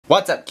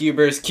What's up,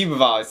 cubers?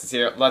 Cubicle is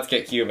here. Let's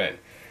get cubing.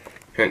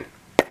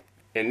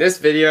 In this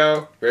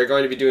video, we're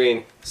going to be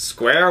doing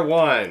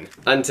Square-1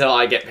 until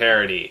I get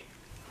Parity.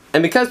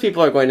 And because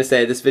people are going to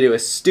say this video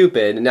is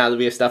stupid, now that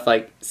we have stuff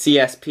like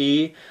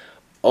CSP,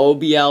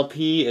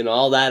 OBLP, and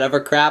all that other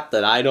crap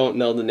that I don't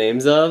know the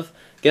names of,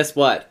 guess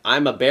what?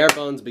 I'm a bare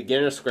bones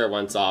beginner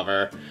Square-1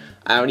 solver.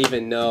 I don't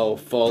even know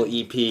full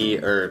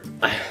EP, or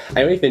I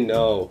don't even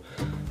know.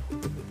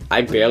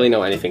 I barely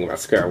know anything about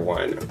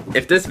Square-1.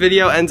 If this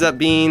video ends up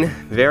being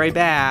very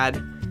bad,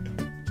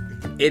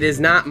 it is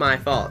not my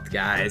fault,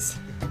 guys.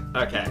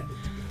 Okay,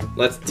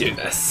 let's do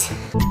this.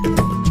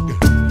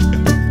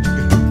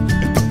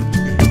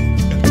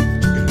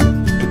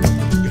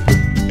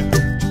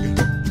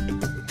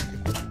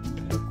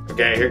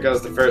 Okay, here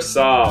goes the first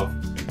solve.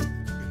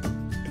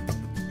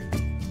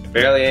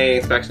 Barely any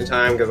inspection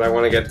time because I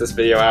want to get this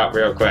video out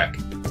real quick.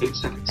 8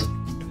 seconds.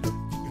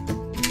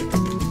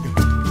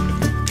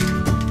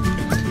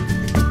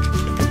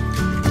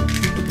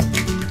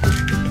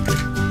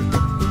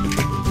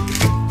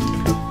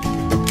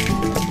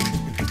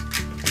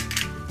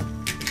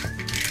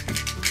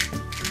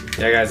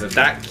 Yeah, guys, if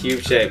that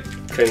cube shape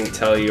couldn't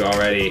tell you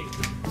already,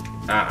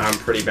 I'm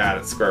pretty bad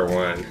at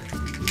Square-1.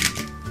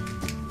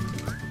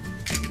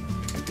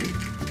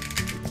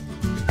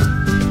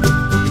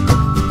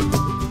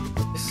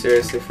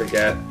 Seriously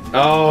forget.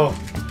 Oh!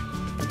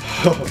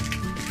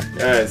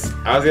 Guys,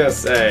 I was gonna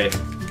say,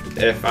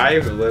 if I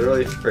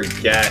literally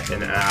forget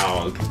an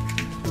alg.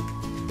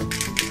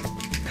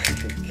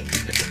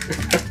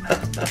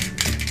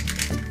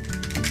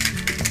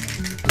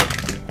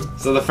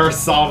 So the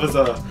first solve is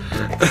a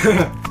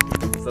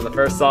so the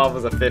first solve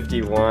was a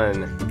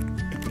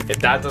 51. If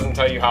that doesn't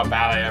tell you how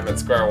bad I am at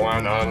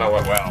Square-1, I don't know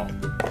what will.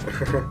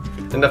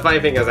 And the funny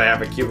thing is I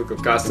have a Cubicle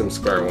Custom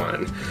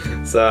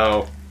Square-1.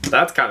 So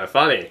that's kind of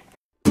funny.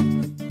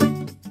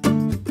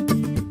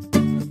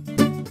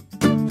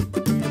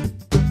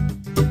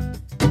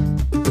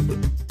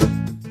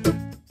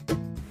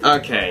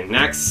 Okay,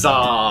 next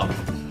solve.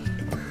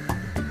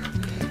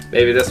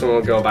 Maybe this one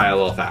will go by a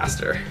little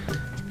faster.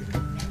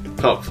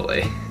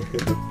 Hopefully.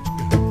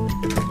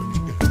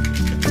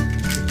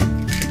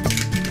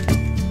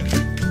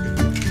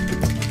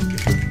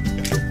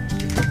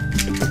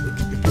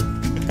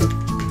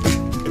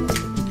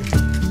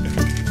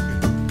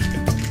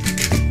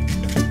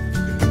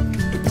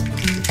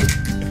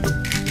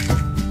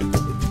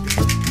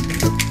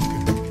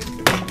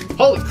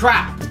 Holy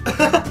crap!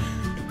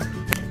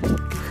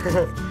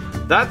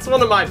 That's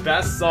one of my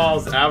best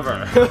solves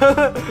ever.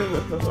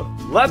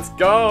 Let's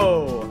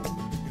go!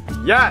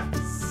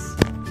 Yes!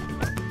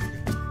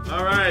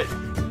 Alright.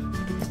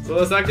 So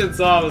the second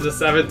solve is a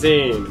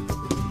 17.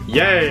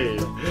 Yay!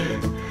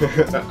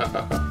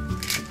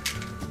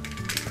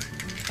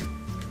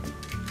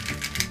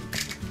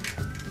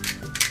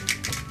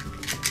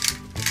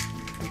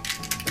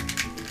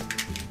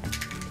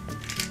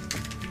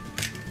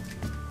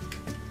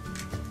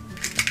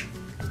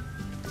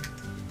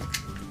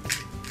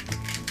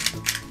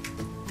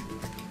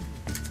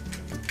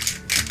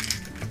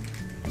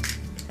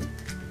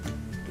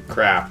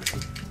 Crap.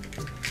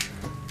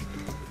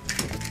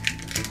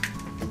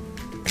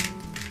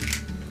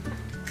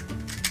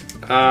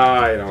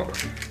 I don't.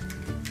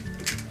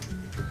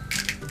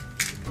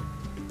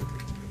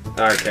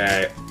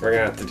 Okay, we're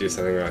gonna have to do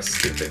something really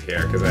stupid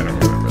here because I don't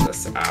remember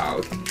this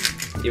out.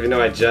 Even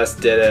though I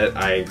just did it,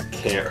 I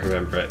can't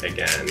remember it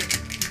again.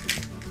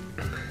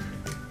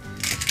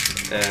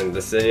 And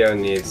this video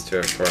needs to,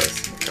 of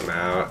course, come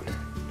out.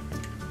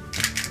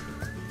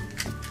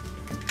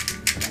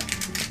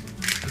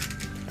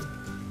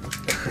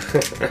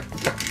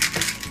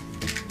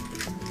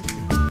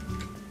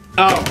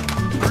 Oh!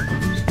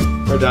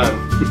 We're done.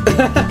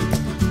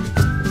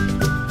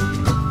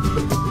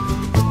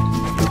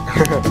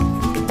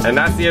 And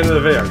that's the end of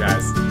the video,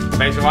 guys.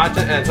 Thanks for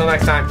watching, and until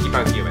next time, keep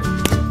on cubing.